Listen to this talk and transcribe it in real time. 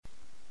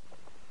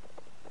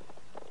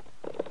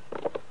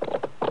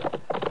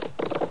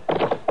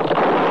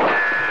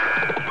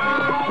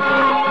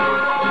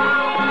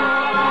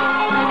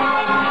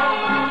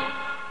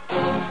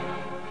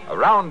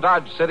around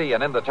Dodge City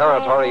and in the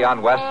territory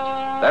on West,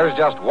 there's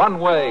just one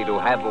way to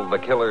handle the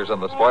killers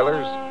and the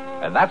spoilers,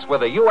 and that's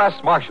with a U.S.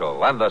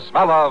 Marshal and the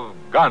smell of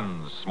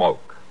Gunsmoke.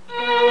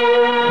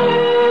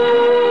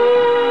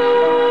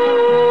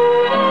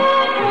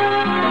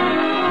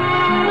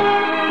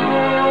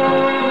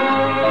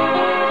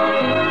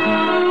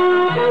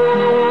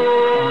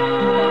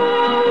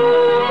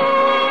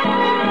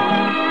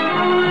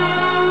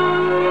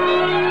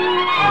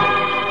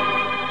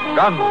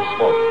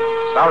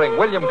 Gunsmoke, starring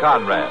William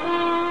Conrad.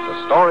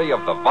 The story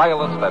of the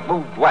violence that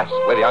moved west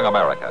with young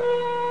America.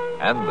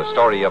 And the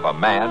story of a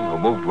man who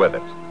moved with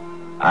it.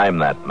 I'm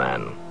that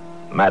man.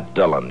 Matt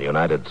Dillon,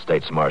 United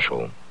States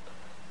Marshal.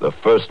 The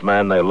first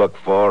man they look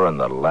for and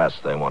the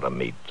last they want to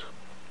meet.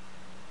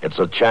 It's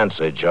a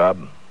chancy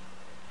job,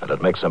 and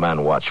it makes a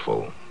man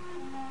watchful.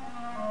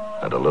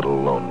 And a little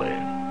lonely.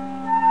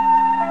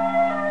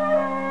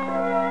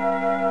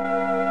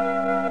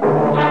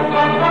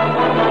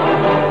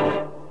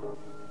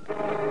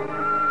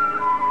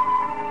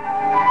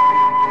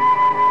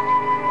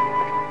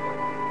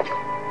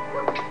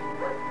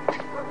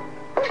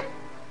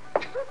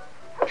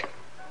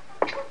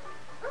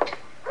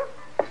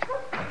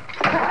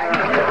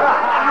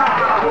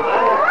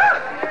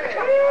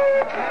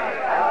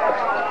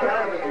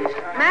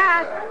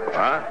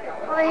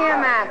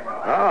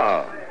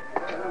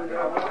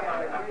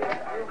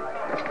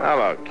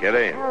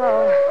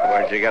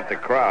 The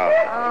crowd.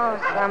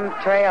 Oh, some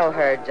trail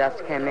herd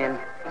just came in.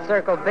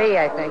 Circle B,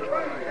 I think.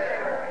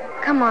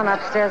 Come on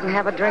upstairs and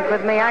have a drink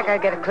with me. I gotta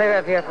get clear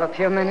of here for a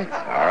few minutes.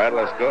 All right,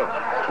 let's go.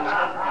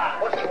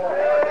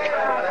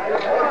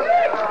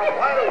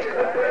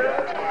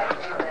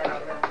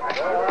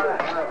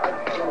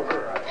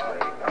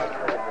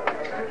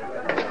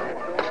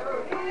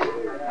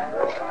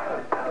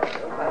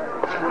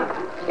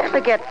 You ever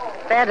get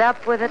fed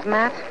up with it,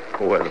 Matt?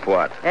 With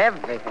what?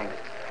 Everything.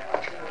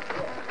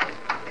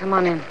 Come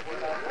on in.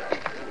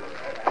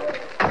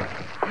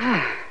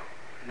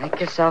 Make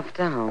yourself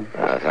to home.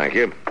 Thank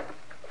you.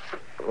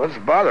 What's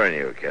bothering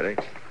you, Kitty?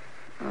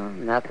 Oh,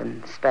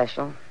 nothing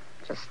special.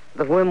 Just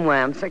the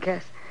whim-whams, I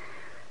guess.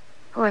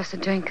 Who has to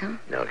drink, huh?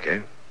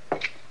 Okay.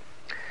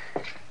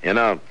 You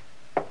know,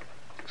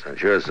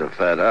 since you're so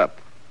fed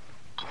up,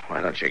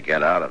 why don't you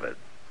get out of it?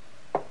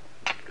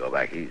 Go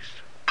back east.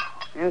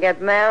 And get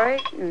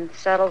married and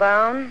settle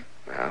down?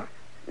 Yeah.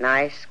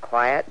 Nice,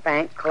 quiet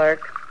bank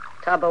clerk.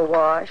 Tub of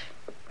wash,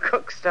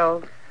 cook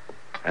stove.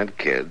 And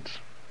kids.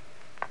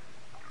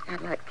 I'd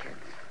like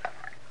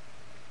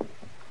kids.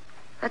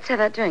 Let's have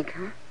that drink,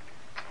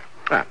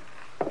 huh?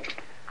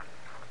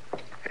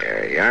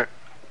 Here you are.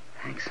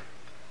 Thanks.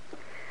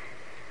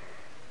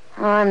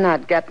 Oh, I'm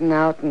not getting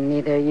out, and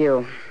neither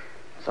you.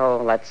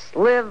 So let's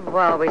live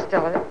while we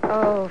still have it.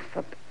 Oh,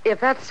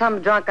 if that's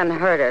some drunken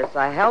herder, so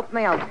help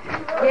me, I'll...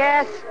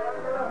 Yes?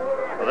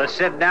 Well, let's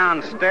sit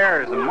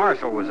downstairs. The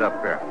marshal was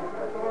up here.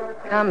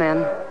 Come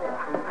in.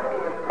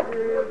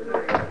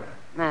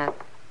 Matt.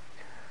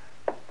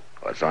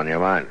 What's on your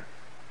mind?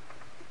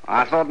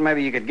 I thought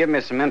maybe you could give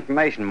me some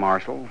information,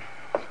 Marshal.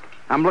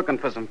 I'm looking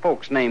for some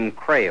folks named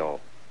Crail.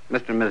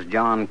 Mr. and Miss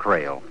John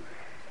Crail.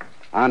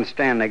 I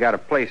understand they got a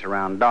place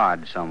around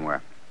Dodge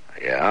somewhere.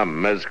 Yeah,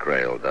 Ms.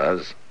 Crail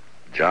does.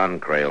 John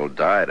Crail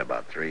died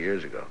about 3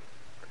 years ago.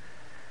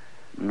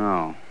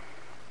 No.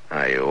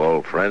 Are you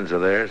old friends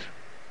of theirs?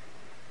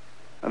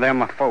 They're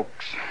my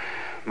folks.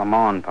 My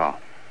ma and pa.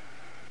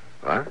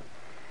 What?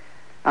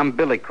 I'm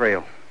Billy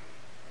Crail.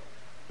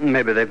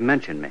 Maybe they've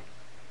mentioned me.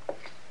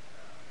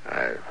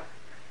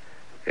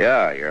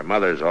 Yeah, your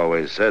mother's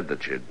always said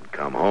that you'd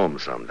come home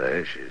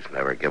someday. She's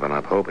never given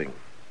up hoping.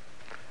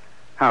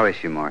 How is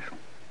she, Marshal?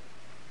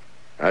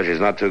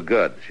 She's not too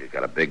good. She's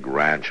got a big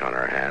ranch on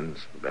her hands.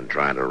 Been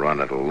trying to run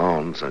it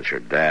alone since your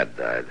dad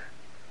died.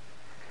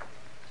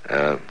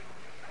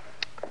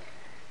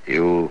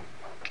 You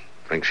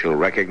think she'll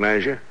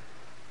recognize you?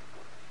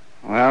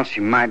 Well, she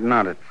might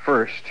not at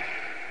first.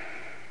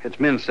 It's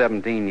been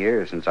 17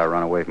 years since I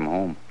run away from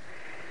home.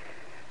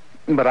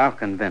 But I'll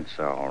convince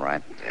her, all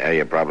right. Yeah,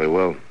 you probably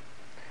will.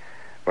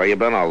 Where you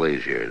been all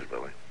these years,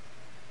 Billy?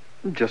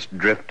 Just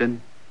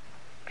drifting.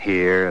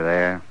 Here,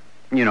 there.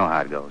 You know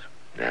how it goes.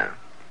 Yeah.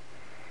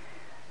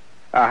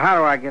 How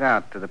do I get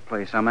out to the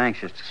place? I'm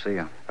anxious to see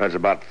her. It's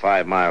about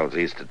 5 miles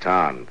east of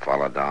town.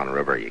 Follow down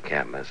river. You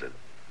can't miss it.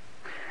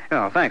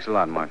 Oh, thanks a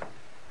lot, Marshal.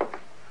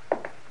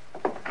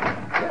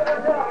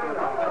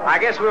 I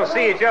guess we'll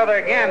see each other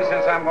again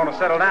since I'm going to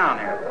settle down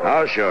here.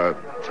 Oh, sure.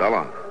 So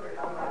long.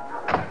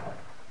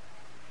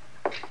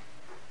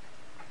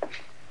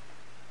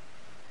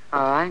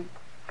 All right.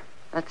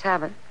 Let's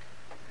have it.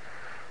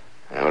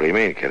 What do you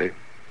mean, Kitty?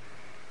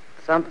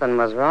 Something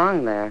was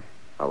wrong there.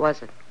 What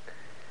was it?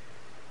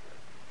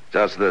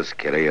 Just this,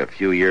 Kitty. A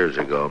few years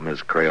ago,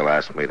 Miss Crail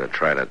asked me to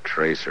try to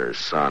trace her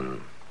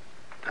son.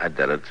 I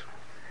did it.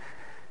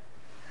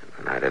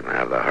 And I didn't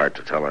have the heart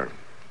to tell her.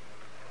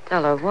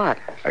 Tell her what?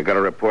 I got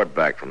a report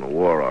back from the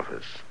War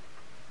Office.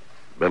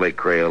 Billy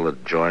Crail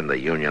had joined the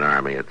Union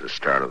Army at the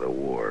start of the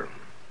war.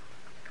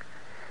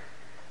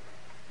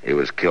 He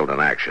was killed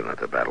in action at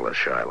the Battle of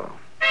Shiloh.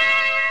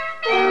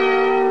 Dog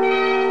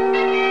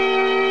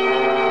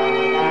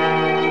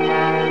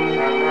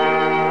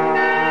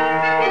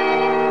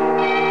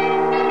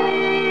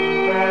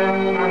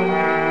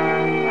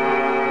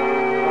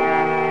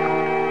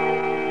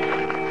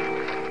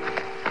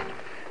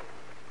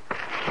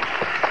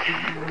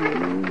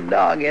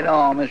it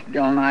all, Mr.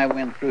 Dillon. I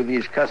went through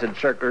these cussed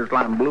circlers till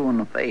I'm blue in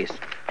the face.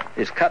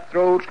 There's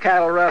cutthroats,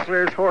 cattle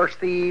rustlers, horse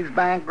thieves,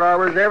 bank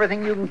robbers,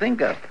 everything you can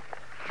think of.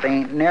 There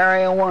ain't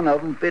nary a one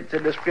of them fits the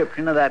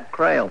description of that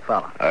Crail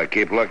fella.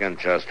 Keep looking,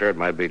 Chester. It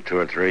might be 2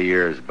 or 3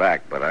 years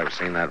back, but I've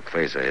seen that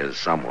face of his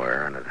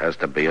somewhere, and it has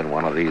to be in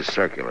one of these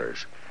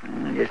circulars.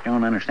 I just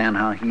don't understand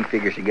how he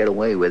figures to get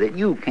away with it.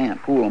 You can't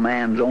fool a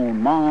man's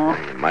own ma.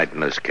 You might in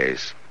this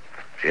case.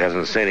 She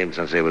hasn't seen him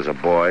since he was a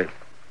boy.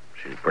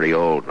 She's pretty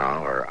old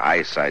now. Her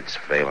eyesight's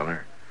failing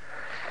her.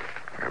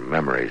 Her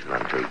memory's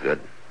none too good.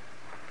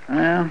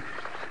 Well,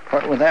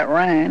 what with that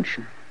ranch,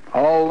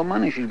 all the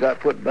money she's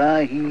got put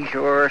by, he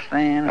sure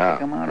stands to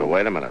come out of it.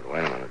 Wait a minute,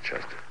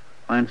 Chester.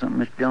 Find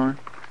something, Mr. Dillon?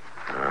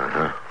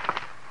 Uh-huh.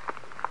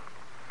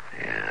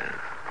 Yeah,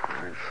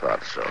 I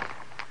thought so.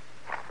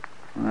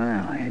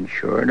 Well, it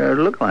sure does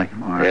look like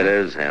him, all right. It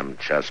is him,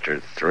 Chester,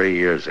 3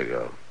 years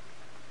ago.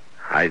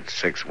 Height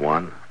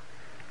 6'1",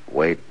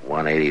 weight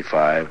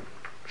 185,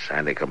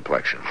 sandy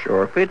complexion.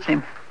 Sure fits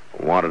him.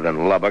 Wanted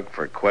in Lubbock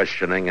for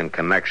questioning in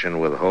connection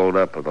with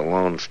holdup of the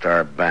Lone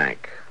Star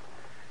Bank.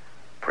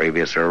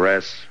 Previous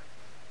arrests,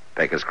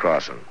 Pecos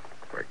Crossing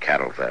for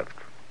cattle theft.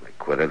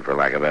 Acquitted for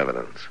lack of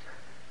evidence.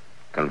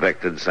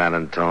 Convicted San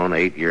Antone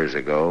 8 years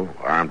ago,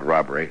 armed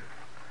robbery.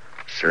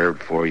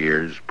 Served 4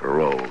 years,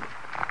 paroled.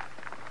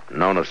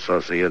 Known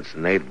associates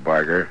Nate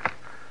Barger,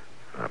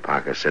 a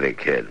Ponca City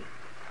kid.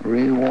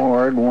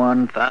 Reward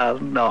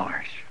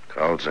 $1,000.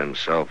 Calls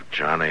himself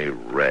Johnny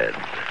Red.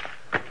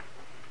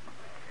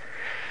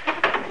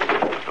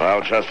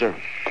 Well, Chester?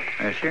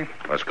 Yes, sir.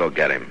 Let's go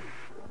get him.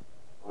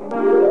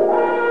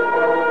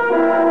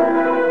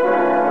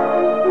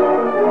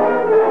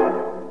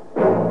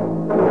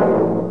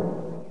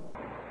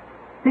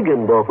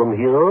 Higginbotham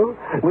here.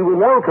 We will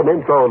now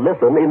commence our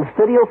lesson in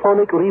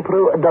stereophonic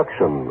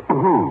reproduction.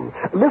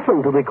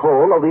 Listen to the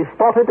call of the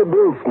spotted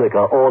bill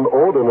snicker on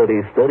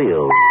ordinary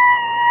stereo.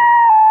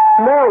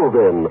 Now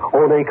then,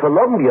 on a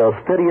Columbia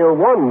Stereo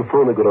 1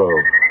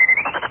 phonograph.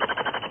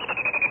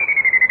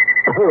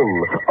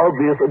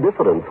 Obvious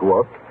difference,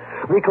 what?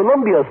 The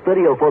Columbia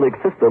stereophonic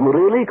system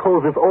really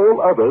causes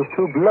all others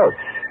to blush.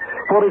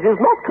 For it is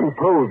not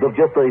composed of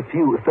just a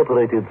few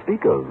separated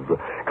speakers.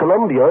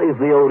 Columbia is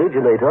the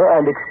originator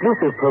and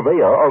exclusive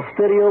purveyor of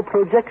stereo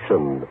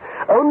projection.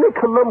 Only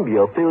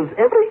Columbia fills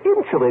every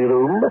inch of a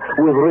room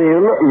with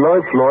real,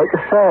 lifelike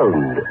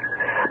sound.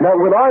 Now,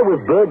 when I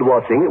was bird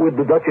watching with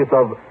the Duchess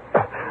of...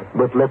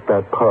 But let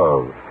that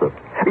pass.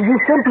 You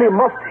simply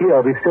must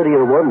hear the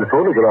Stereo 1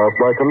 phonograph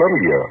by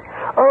Columbia.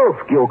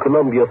 Ask your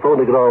Columbia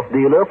phonograph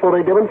dealer for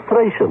a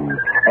demonstration.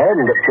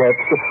 And,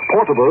 chaps,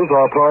 portables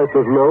are priced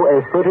as low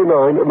as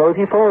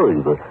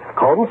 $39.95.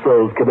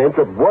 Consoles commence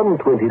at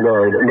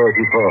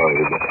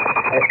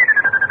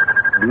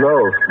 $129.95.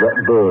 Blast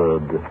that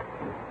bird.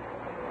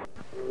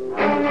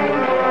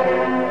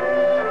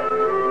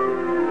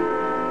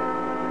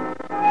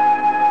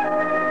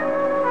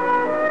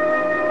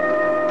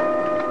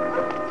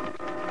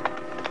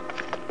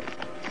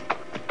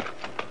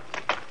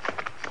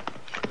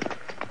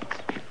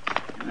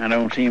 I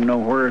don't see him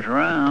nowheres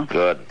around.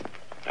 Good.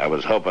 I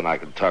was hoping I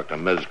could talk to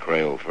Ms.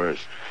 Crail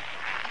first.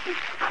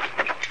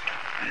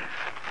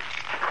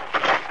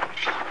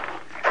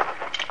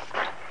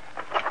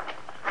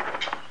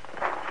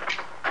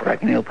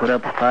 Reckon he'll put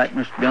up a fight,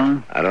 Mr.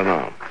 Dillon? I don't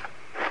know.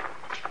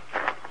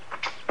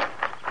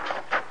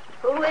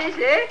 Who is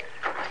it?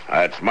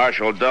 It's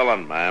Marshal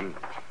Dillon, ma'am.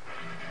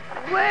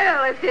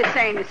 Well, if this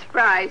ain't a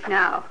surprise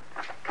now.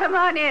 Come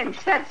on in.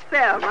 Set a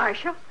spell,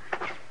 Marshal.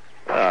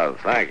 Oh,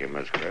 thank you,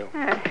 Miss Crail.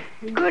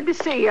 Good to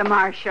see you,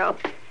 Marshal.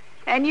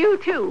 And you,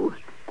 too.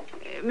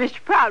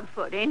 Mr.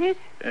 Proudfoot, ain't it?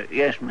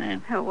 Yes,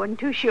 ma'am. I wasn't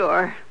too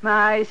sure.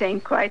 My eyes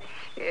ain't quite...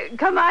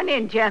 come on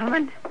in,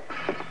 gentlemen.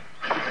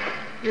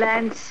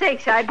 Land's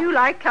sakes, I do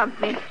like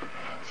company.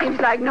 Seems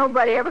like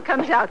nobody ever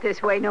comes out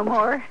this way no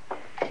more.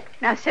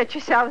 Now, set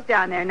yourselves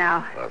down there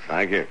now. Well,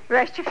 thank you.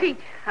 Rest your feet.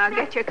 I'll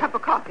get you a cup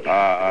of coffee.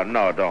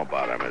 No, don't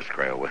bother, Miss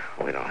Crail.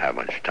 We don't have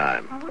much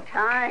time. Oh,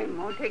 time.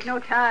 Won't take no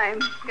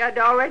time. Got it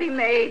already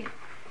made.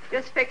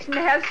 Just fixing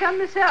to have some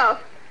myself.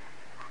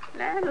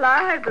 Land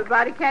alive, a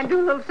body can't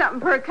do a little something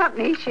for a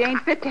company. She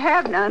ain't fit to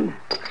have none.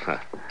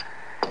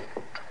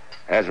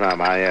 Yes, ma'am,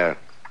 I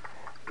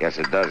guess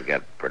it does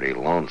get pretty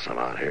lonesome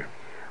out here.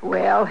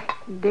 Well,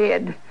 it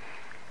did.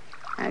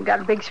 I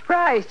got a big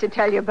surprise to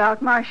tell you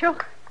about, Marshal.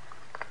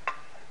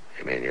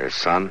 You mean your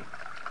son?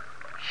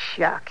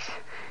 Shucks.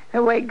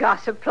 The way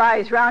gossip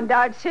flies round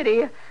Dodge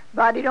City, a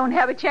body don't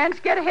have a chance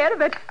to get ahead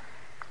of it.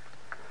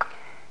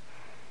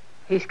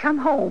 He's come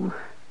home,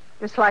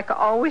 just like I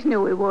always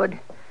knew he would.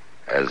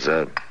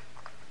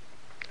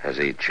 Has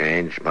he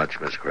changed much,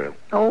 Miss Crail?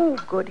 Oh,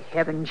 good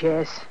heavens,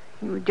 yes.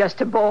 He was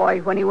just a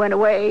boy when he went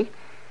away.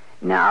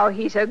 Now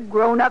he's a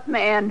grown-up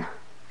man.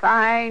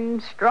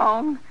 Fine,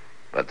 strong.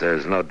 But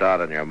there's no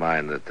doubt in your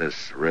mind that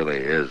this really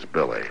is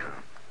Billy.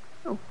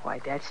 Oh, why,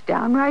 that's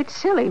downright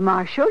silly,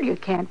 Marshal. You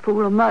can't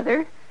fool a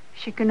mother.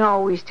 She can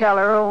always tell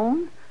her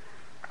own.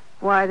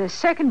 Why, the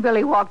second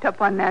Billy walked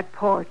up on that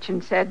porch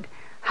and said,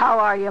 "How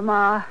are you,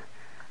 Ma?"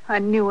 I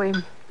knew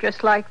him,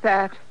 just like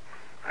that.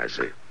 I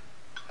see.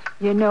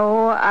 You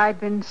know, I'd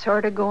been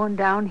sort of going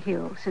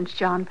downhill since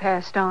John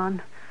passed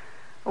on.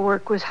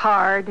 Work was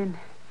hard, and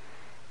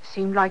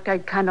seemed like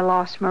I'd kind of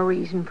lost my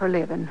reason for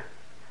living.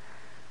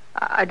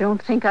 I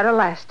don't think I'd have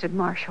lasted,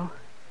 Marshal.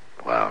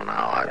 Well,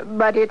 now,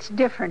 But it's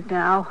different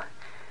now.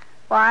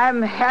 Why,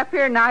 I'm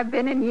happier than I've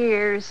been in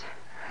years.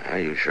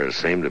 You sure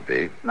seem to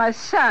be. My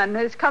son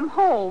has come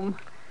home.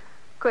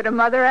 Could a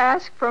mother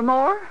ask for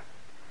more?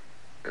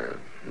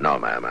 No,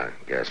 ma'am, I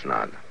guess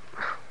not.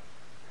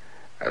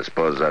 I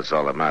suppose that's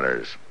all that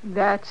matters.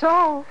 That's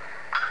all.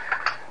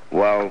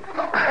 Well...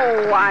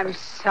 Oh, I'm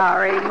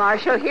sorry,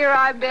 Marshal. Here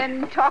I've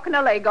been talking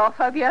a leg off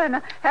of you, and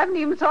I haven't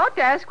even thought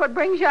to ask what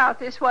brings you out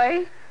this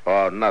way.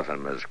 Oh,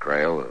 nothing, Miss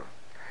Crail.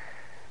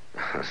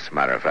 As a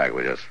matter of fact,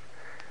 we just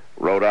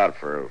rode out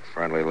for a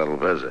friendly little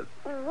visit.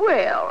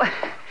 Well,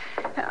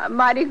 I'm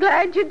mighty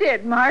glad you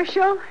did,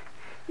 Marshal.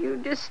 You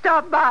just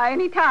stop by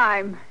any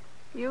time.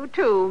 You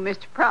too,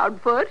 Mr.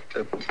 Proudfoot.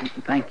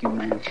 Thank you,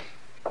 ma'am.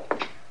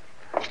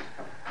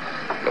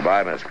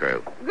 Goodbye, Miss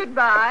Crail.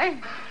 Goodbye.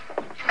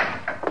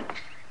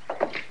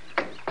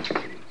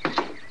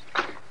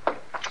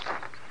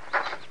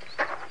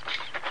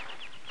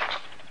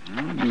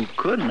 You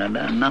couldn't have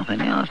done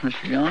nothing else,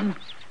 Mr. John.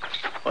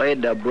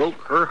 I'd have broke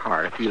her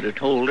heart if you'd have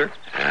told her.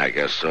 Yeah, I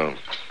guess so.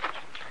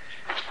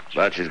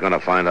 But she's going to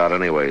find out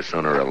anyway,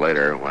 sooner or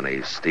later, when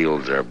he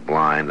steals her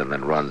blind and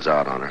then runs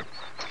out on her.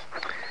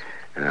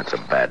 And that's a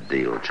bad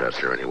deal,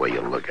 Chester, any way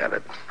you look at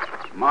it.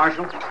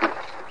 Marshal?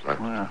 What?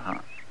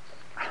 Well,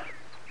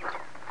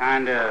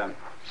 Kind of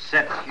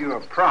sets you a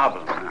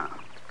problem now,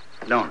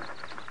 don't it?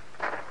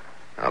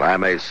 Well, I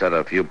may set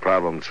a few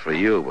problems for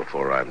you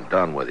before I'm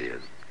done with you,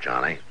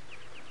 Johnny.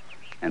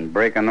 And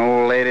break an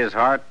old lady's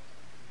heart?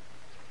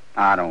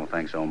 I don't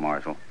think so,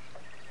 Marshal.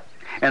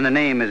 And the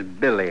name is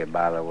Billy,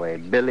 by the way.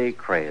 Billy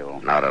Crail.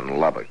 Not in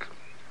Lubbock.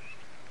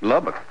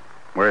 Lubbock?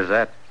 Where's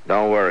that?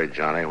 Don't worry,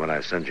 Johnny. When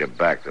I send you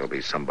back, there'll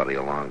be somebody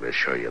along to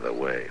show you the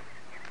way.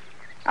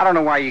 I don't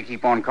know why you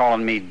keep on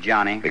calling me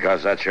Johnny.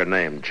 Because that's your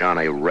name,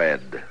 Johnny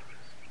Red.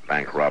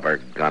 Bank robber,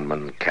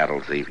 gunman,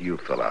 cattle thief. You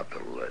fill out the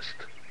list.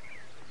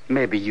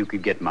 Maybe you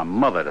could get my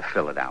mother to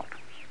fill it out.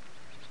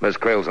 Miss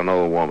Crail's an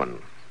old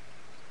woman.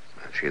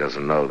 She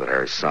doesn't know that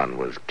her son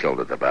was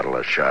killed at the Battle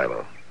of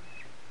Shiloh.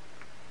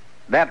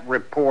 That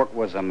report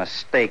was a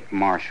mistake,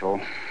 Marshal.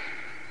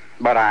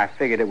 But I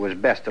figured it was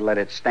best to let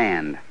it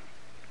stand.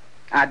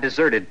 I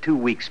deserted 2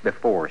 weeks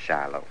before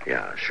Shiloh.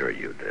 Yeah, sure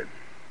you did.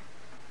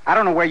 I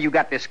don't know where you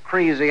got this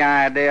crazy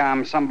idea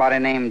I'm somebody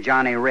named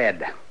Johnny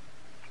Red.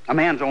 A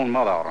man's own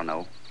mother ought to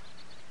know.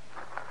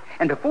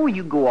 And before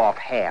you go off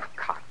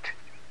half-cocked,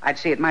 I'd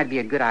say it might be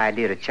a good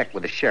idea to check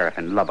with the sheriff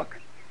in Lubbock.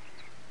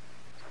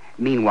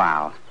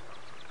 Meanwhile,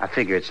 I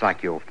figure it's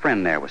like your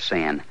friend there was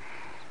saying.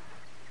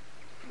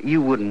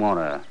 You wouldn't want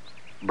to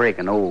break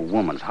an old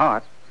woman's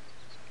heart,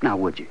 now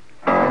would you?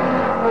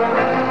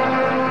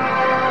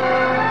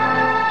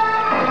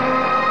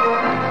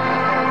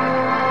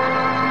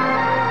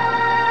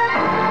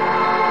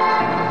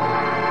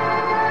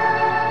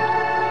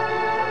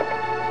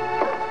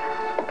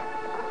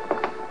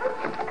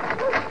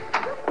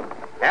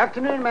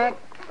 Afternoon, Mac.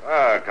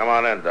 Oh, come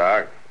on in,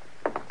 Doc.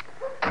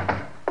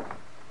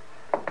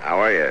 How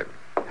are you?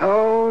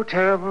 Oh,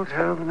 terrible,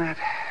 Matt.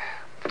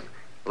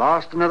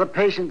 Lost another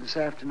patient this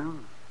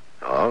afternoon.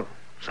 Oh,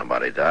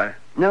 somebody die?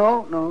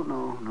 No.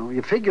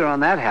 You figure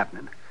on that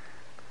happening.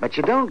 But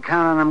you don't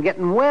count on them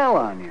getting well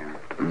on you.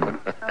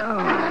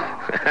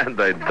 And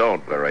they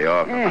don't very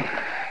often.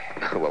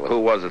 Yeah. Well, who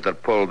was it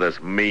that pulled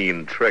this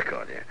mean trick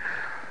on you?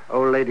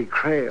 Old Lady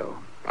Crail.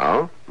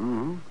 Oh?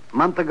 Mm-hmm. A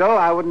month ago,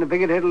 I wouldn't have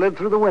figured her to live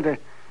through the winter.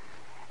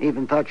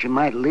 Even thought she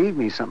might leave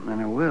me something in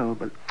her will,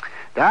 but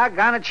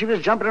doggone it, she was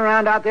jumping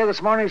around out there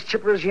this morning as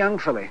chipper as a young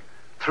filly.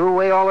 Threw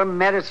away all her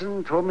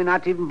medicine, told me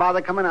not to even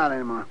bother coming out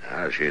anymore.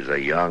 She's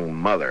a young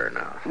mother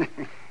now.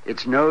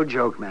 It's no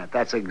joke, Matt.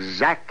 That's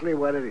exactly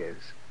what it is.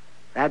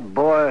 That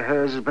boy of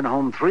hers has been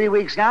home 3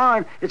 weeks now,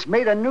 and it's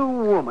made a new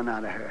woman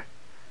out of her.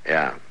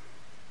 Yeah.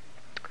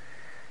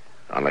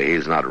 Only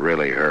he's not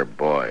really her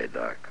boy,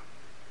 Doc.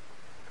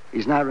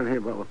 He's not really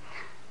here, but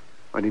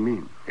what do you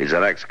mean? He's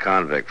an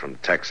ex-convict from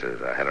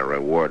Texas. I had a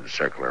reward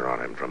circular on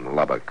him from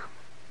Lubbock.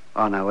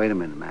 Oh, now, wait a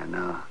minute, man.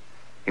 Now,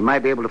 he might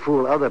be able to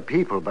fool other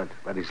people, but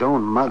his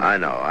own mother... I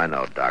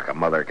know, Doc. A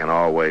mother can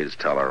always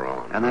tell her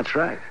own. And that's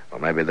right.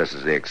 Well, maybe this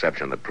is the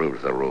exception that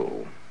proves the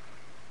rule.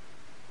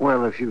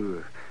 Well, if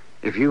you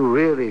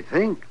really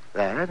think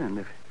that,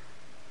 and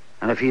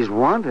if he's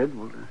wanted,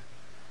 well,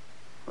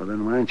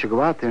 then why don't you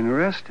go out there and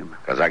arrest him?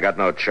 Because I got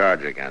no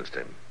charge against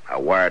him. I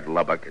wired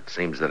Lubbock. It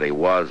seems that he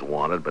was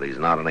wanted, but he's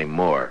not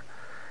anymore.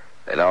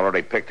 They'd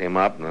already picked him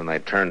up, and then they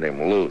turned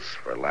him loose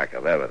for lack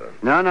of evidence.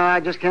 No,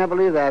 I just can't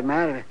believe that,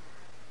 Matt.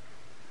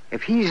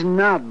 If he's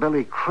not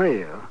Billy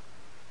Crail,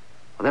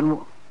 well,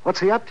 then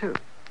what's he up to?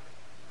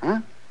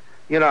 Huh?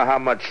 You know how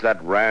much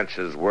that ranch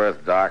is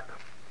worth, Doc?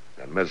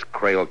 And Miss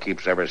Crail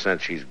keeps every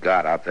cent she's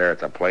got out there at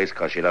the place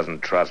because she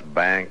doesn't trust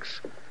banks.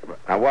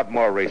 Now, what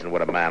more reason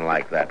would a man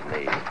like that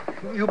need?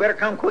 You better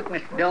come quick,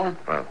 Mr. Dillon.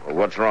 Well,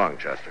 what's wrong,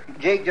 Chester?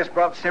 Jake just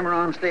brought Simmer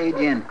on stage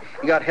in.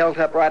 He got held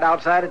up right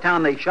outside of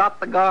town. They shot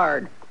the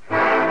guard.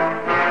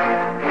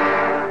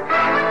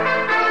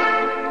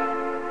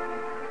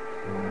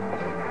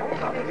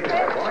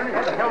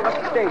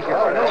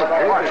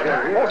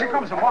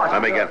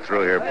 Let me get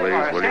through here,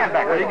 please, will you?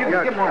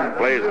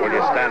 Please, will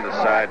you stand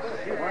aside?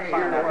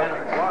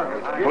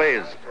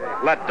 Please,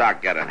 let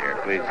Doc get in here,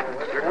 please.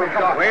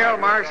 Well,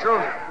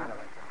 Marshal,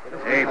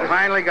 they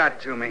finally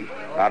got to me.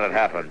 How'd it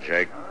happen,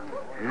 Jake?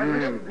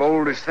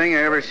 Boldest thing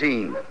I ever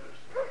seen.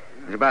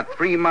 It was about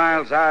 3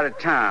 miles out of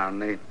town.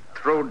 They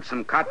throwed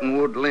some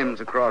cottonwood limbs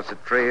across the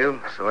trail,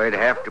 so I'd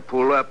have to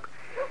pull up.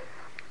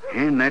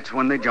 And that's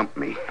when they jumped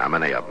me. How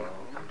many of them?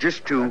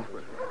 Just 2.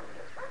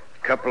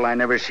 Couple I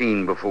never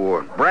seen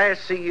before.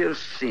 Brassy as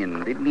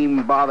sin. Didn't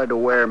even bother to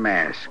wear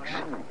masks.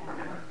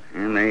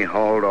 And they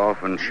hauled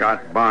off and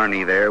shot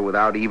Barney there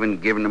without even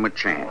giving him a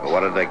chance. Well, what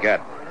did they get?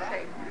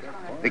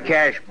 The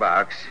cash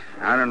box.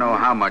 I don't know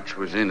how much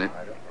was in it.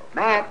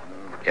 Matt.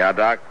 Yeah,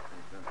 Doc?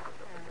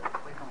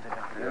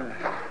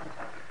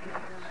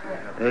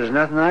 There's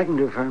nothing I can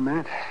do for him,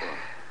 Matt.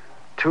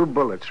 2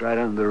 bullets right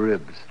under the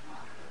ribs.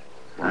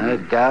 I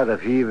doubt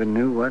if he even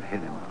knew what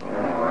hit him.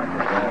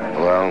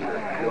 Well,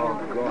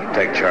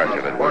 take charge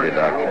of it, will you,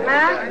 Doc?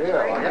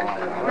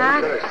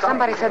 Matt,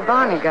 somebody said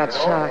Barney got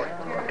shot.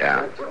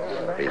 Yeah,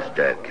 he's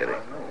dead, Kitty.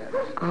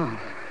 Oh.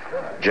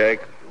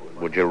 Jake,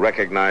 would you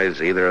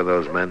recognize either of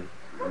those men?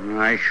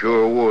 I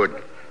sure would.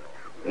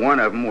 One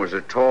of them was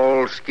a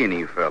tall,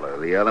 skinny fella.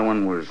 The other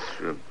one was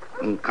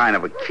kind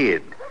of a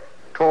kid.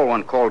 Tall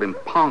one called him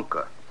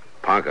Ponca.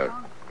 Ponca?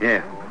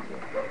 Yeah.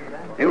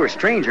 They were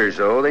strangers,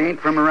 though. They ain't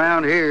from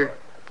around here.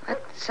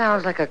 That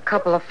sounds like a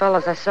couple of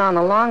fellas I saw on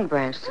the Long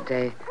Branch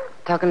today,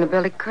 talking to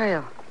Billy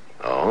Crail.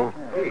 Oh?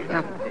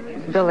 Yeah,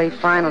 Billy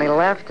finally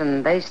left,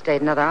 and they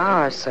stayed another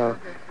hour or so,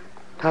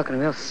 talking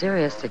real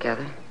serious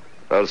together.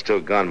 Those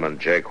 2 gunmen,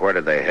 Jake, where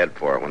did they head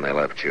for when they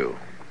left you?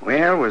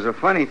 Well, it was a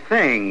funny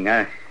thing.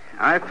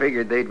 I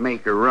figured they'd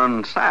make a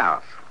run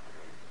south.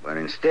 But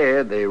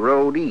instead, they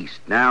rode east,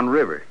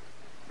 downriver.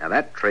 Now,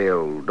 that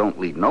trail don't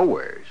lead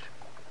nowheres.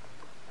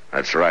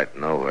 That's right,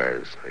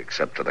 nowheres,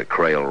 except to the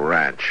Crail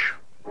Ranch.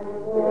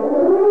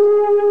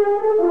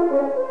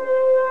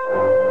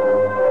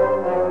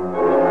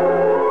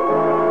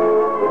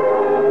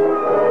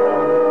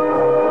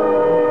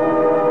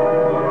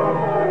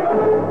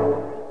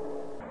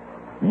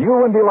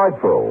 New and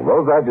delightful.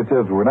 Those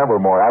adjectives were never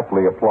more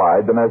aptly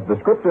applied than as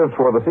descriptives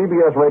for the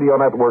CBS Radio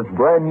Network's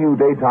brand new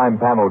daytime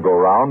panel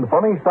go-round,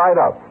 Funny Side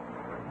Up.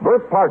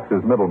 Bert Parks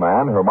is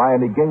middleman,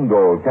 Hermione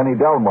Gingold, Kenny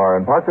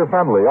Delmar, and Parker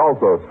Fenley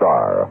also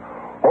star.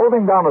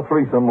 Holding down a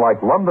threesome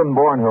like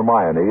London-born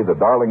Hermione, the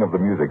darling of the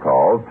music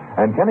halls,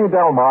 and Kenny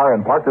Delmar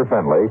and Parker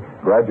Fenley,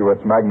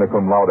 graduates magna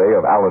cum laude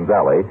of Allen's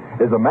Alley,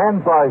 is a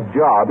man-sized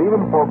job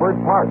even for Bert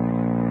Parks.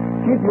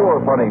 Keep your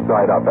funny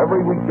side up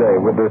every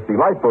weekday with this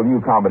delightful new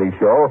comedy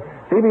show,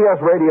 CBS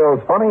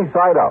Radio's Funny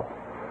Side Up.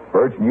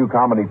 Bert's new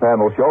comedy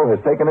panel show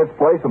has taken its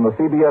place in the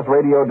CBS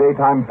Radio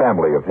daytime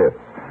family of hits.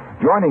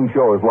 Joining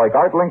shows like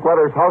Art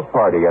Linkletter's House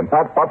Party and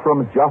Pat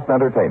Buttram's Just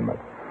Entertainment.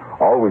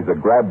 Always a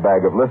grab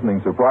bag of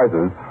listening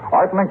surprises,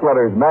 Art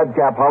Linkletter's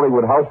Madcap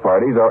Hollywood House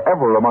Parties are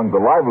ever among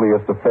the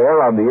liveliest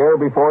affair on the air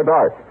before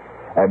dark.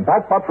 And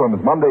Pat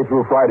Buttram's Monday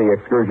through Friday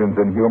excursions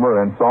in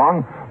humor and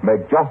song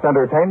make Just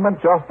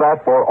Entertainment just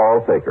that for all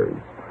takers.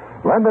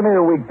 Lend an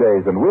ear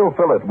weekdays and we'll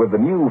fill it with the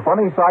new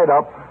Funny Side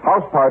Up,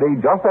 House Party,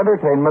 Just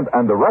Entertainment,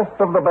 and the rest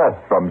of the best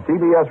from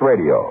CBS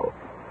Radio.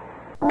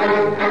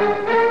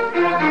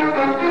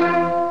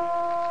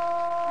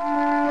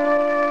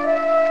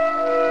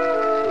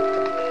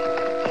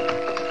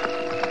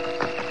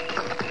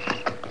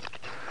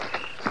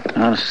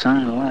 Not a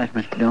sign of life,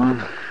 Mr.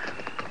 Dillon.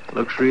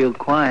 Looks real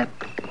quiet.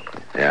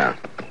 Yeah.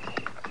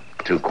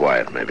 Too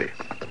quiet, maybe.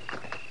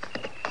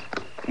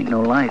 Ain't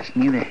no lights,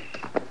 neither.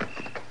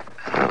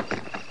 Well,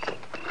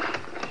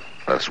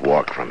 let's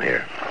walk from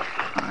here.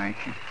 All right.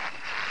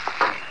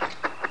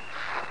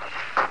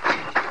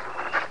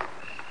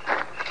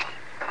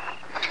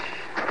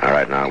 All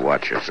right, now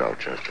watch yourself,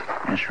 Chester.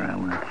 Yes, sir, I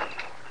will.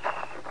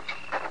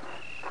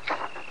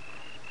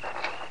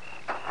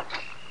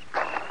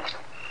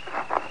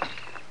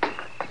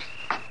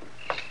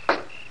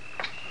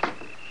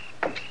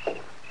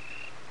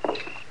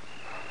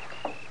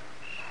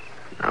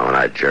 Now, when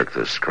I jerk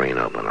the screen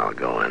open, I'll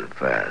go in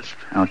fast.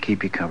 I'll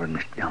keep you covered,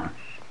 Mr. Dillon.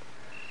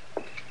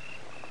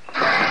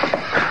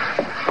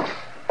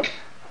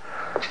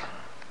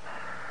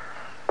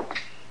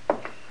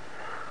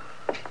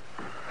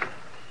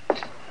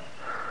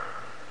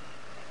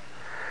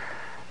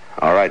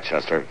 All right,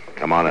 Chester.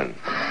 Come on in.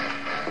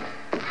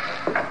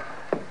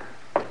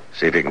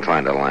 See if you can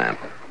find a lamp.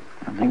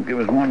 I think there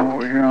was one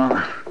over here on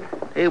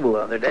the table the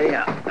other day.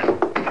 Yeah.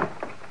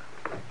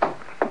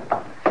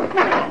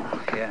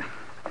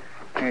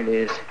 There it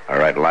is. All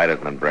right, light it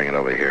and then bring it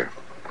over here.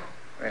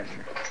 Yes,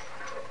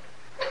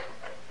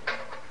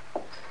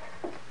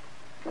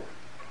 sir.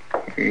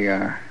 Here you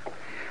are.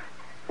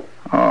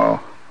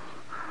 Oh.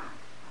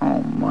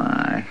 Oh,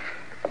 my.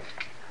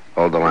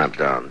 Hold the lamp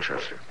down,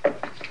 Chester.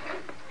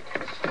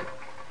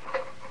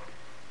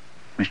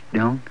 Mr.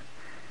 Dillon?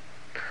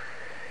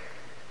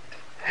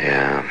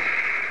 Yeah.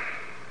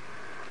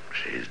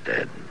 She's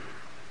dead.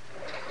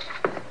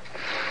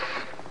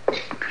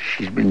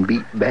 She's been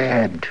beat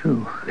bad,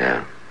 too.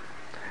 Yeah.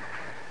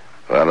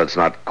 Well, it's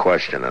not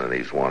questioning that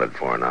he's wanted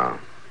for now.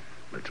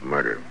 It's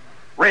murder.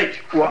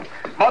 Rich! What?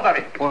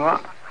 Mother!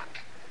 What?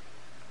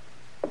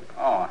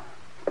 Oh.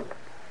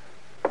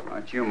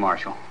 Aren't you,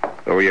 Marshal?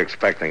 Who were you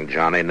expecting,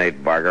 Johnny?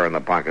 Nate Barger and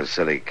the Ponca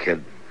City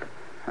Kid?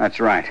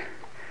 That's right.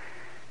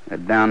 They're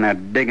down there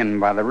digging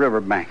by the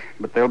riverbank,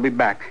 but they'll be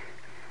back.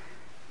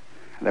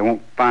 They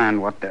won't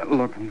find what they're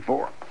looking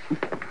for.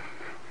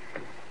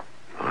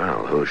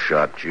 Well, who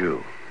shot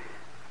you?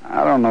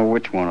 I don't know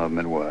which one of them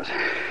it was.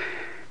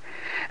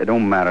 It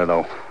don't matter,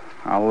 though.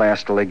 I'll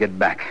last till they get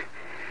back.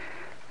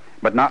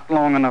 But not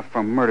long enough for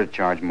a murder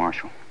charge,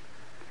 Marshal.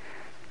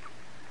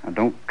 Now,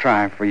 don't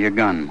try for your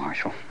gun,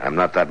 Marshal. I'm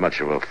not that much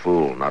of a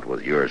fool, not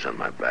with yours on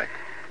my back.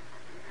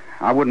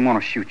 I wouldn't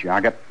want to shoot you. I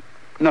got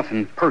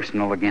nothing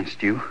personal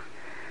against you.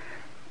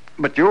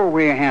 But your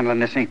way of handling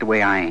this ain't the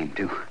way I aim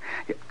to.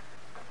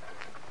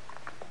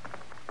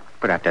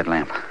 Put out that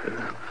lamp.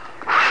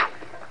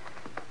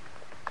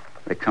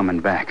 They're coming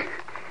back.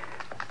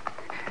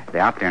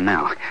 They're out there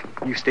now.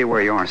 You stay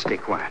where you are and stay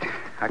quiet.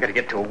 I gotta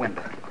get to a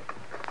window.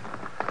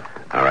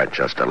 All right,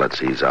 Chester,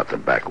 let's ease out the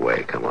back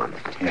way. Come on.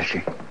 Yes,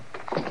 sir.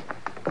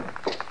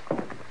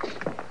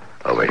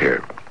 Over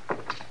here.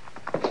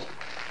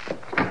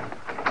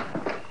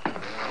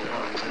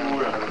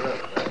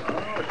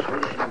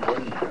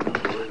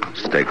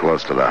 Stay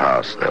close to the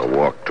house. They'll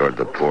walk toward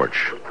the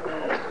porch.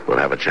 We'll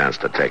have a chance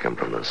to take them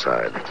from the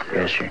side.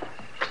 Yes, sir.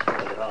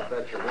 I'll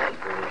bet you one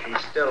thing. If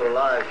she's still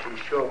alive, she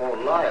sure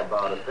won't lie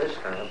about it this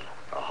time.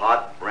 A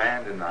hot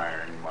branding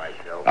iron might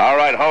help. All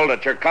right, hold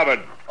it. You're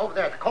covered. Over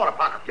there at the corner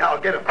pocket. Yeah, I'll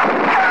get him.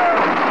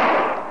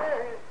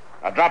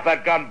 Now drop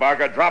that gun,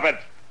 Barker. Drop it.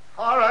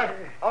 All right,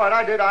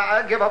 I did.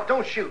 I give up.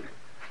 Don't shoot.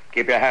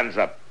 Keep your hands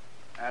up.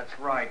 That's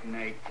right,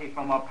 Nate. Keep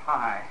them up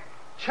high.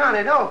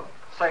 Johnny, no.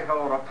 Say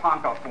hello to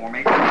Tonka for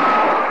me.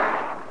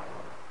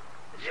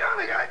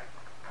 Johnny,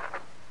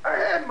 I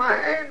had my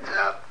hands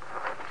up.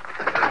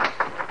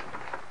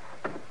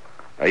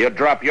 Now you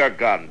drop your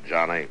gun,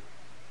 Johnny.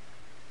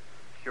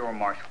 Sure,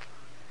 Marshal.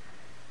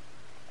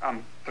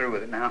 I'm through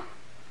with it now.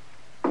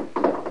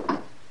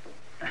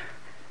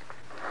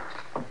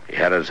 He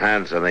had his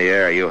hands in the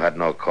air. You had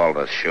no call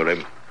to shoot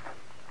him.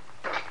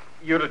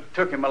 You'd have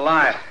took him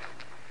alive.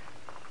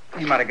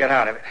 He might have got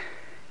out of it.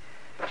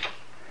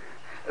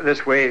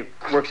 This way it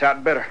works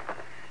out better.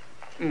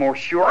 More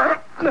sure.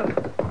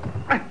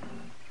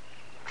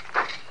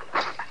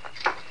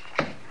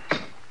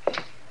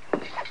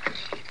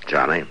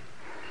 Johnny?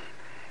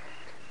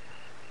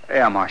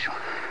 Yeah, Marshal.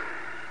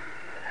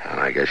 And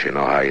I guess you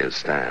know how you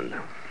stand.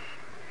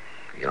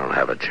 You don't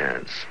have a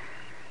chance.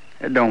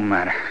 It don't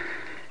matter.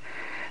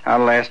 I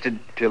lasted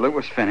till it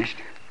was finished.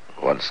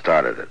 What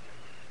started it?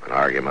 An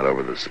argument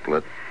over the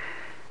split?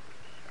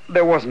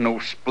 There wasn't no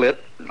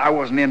split. I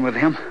wasn't in with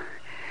him.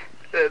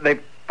 They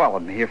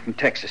followed me here from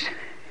Texas.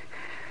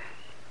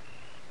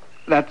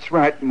 That's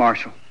right,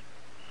 Marshal.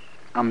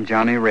 I'm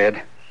Johnny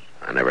Red.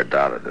 I never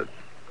doubted it.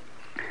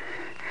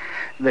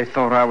 They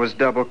thought I was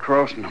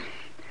double-crossing them.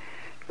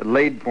 They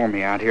laid for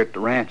me out here at the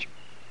ranch.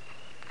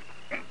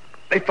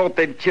 They thought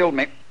they'd killed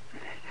me.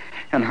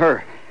 And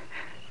her.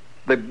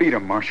 They beat her,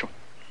 Marshal.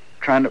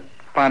 Trying to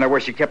find out where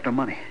she kept her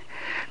money.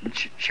 But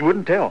she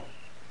wouldn't tell.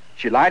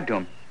 She lied to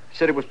him.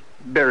 Said it was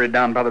buried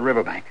down by the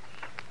riverbank.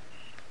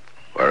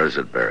 Where is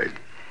it buried?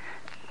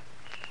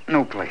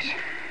 No place.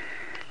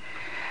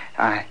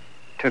 I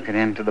took it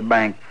into the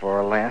bank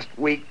for last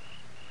week.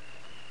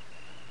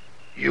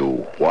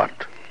 You what?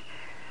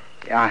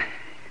 I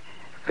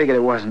figured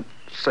it wasn't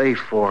safe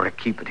for her to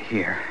keep it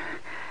here.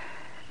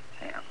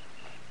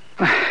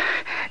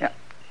 Yeah.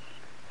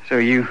 So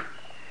you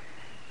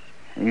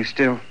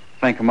still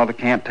think a mother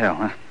can't tell,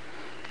 huh?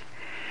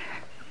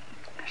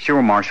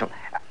 Sure, Marshal.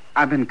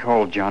 I've been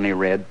called Johnny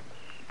Red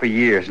for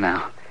years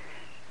now.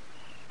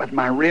 But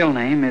my real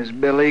name is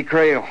Billy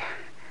Crail.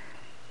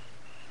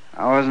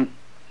 I wasn't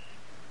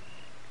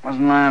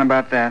lying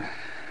about that.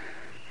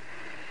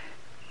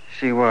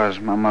 She was,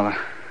 my mother.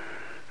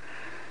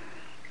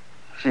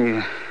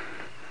 She...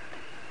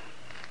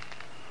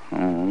 Oh,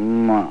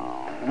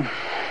 Mom.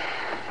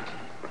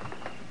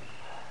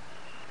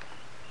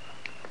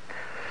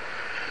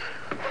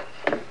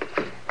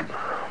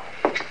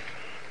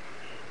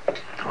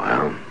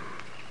 Well,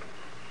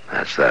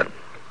 that's that.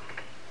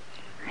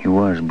 He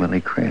was Billy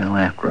Crail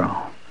after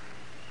all.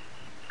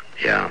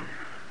 Yeah.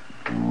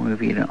 Oh, if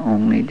he'd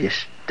only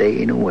just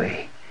stayed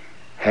away.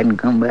 hadn't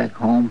come back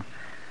home,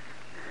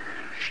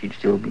 she'd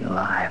still be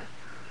alive.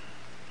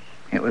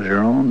 It was her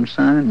own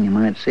son, you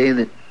might say,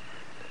 that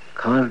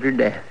caused her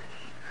death.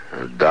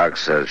 Doc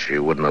says she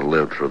wouldn't have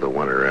lived through the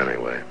winter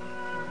anyway.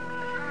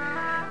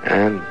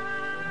 And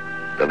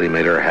Billy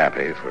made her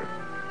happy for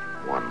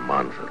 1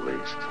 month at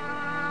least.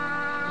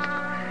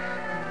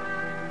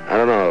 I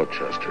don't know,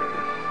 Chester.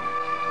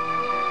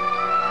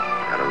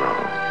 I don't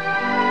know.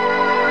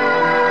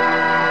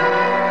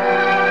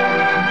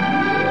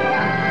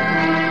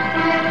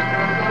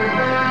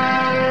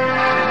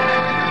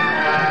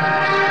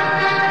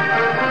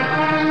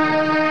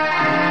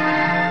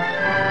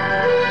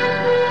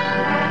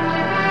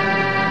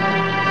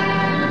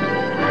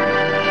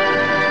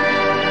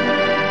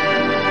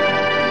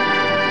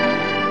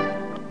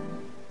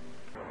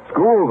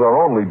 Schools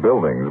are only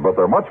buildings, but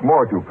they're much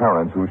more to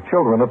parents whose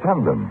children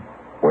attend them.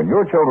 When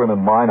your children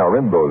and mine are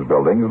in those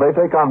buildings, they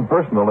take on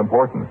personal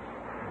importance.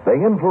 They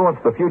influence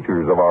the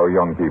futures of our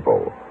young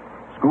people.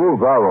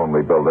 Schools are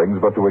only buildings,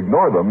 but to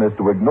ignore them is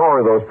to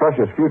ignore those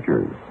precious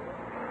futures.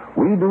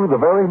 We do the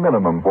very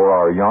minimum for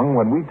our young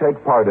when we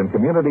take part in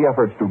community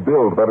efforts to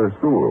build better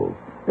schools.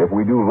 If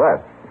we do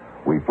less,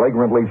 we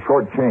flagrantly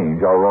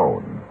shortchange our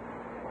own.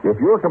 If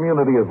your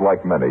community is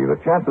like many, the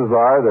chances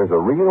are there's a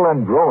real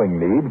and growing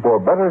need for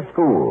better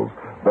schools,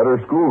 better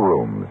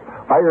schoolrooms,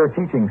 higher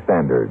teaching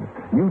standards,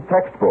 new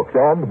textbooks,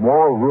 and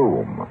more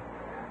room.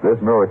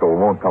 This miracle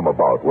won't come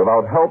about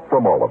without help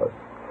from all of us.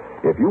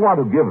 If you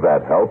want to give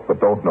that help but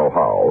don't know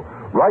how,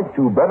 write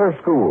to Better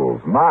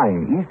Schools,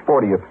 9 East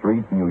 40th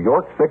Street, New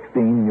York,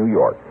 16, New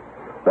York.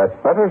 That's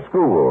Better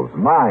Schools,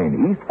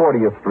 9 East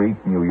 40th Street,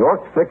 New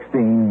York,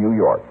 16, New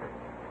York.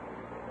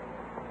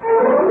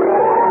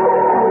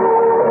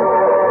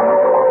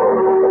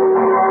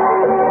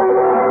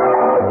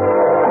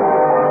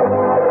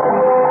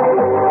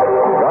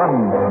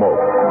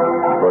 Gunsmoke,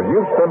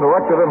 produced and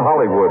directed in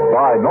Hollywood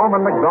by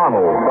Norman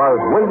McDonald,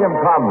 stars William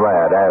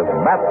Conrad as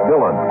Matt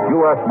Dillon,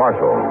 U.S.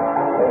 Marshal.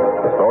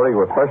 The story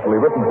was specially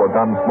written for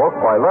Gunsmoke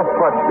by Les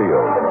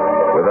Crutchfield,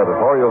 with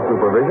editorial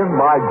supervision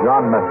by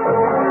John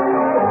Meston.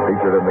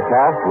 Featured in the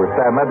cast were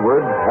Sam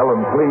Edwards,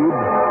 Helen Cleve,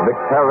 Vic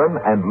Perrin,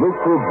 and Luke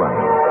Krugman.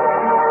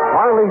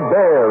 Harley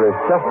Bear is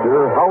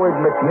Chester, Howard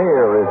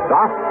McNear is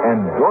Doc,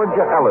 and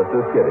Georgia Ellis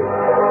is Kitty.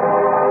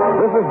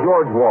 This is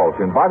George Walsh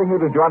inviting you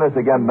to join us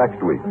again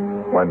next week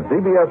when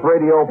CBS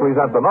Radio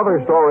presents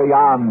another story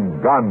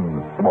on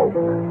Gunsmoke.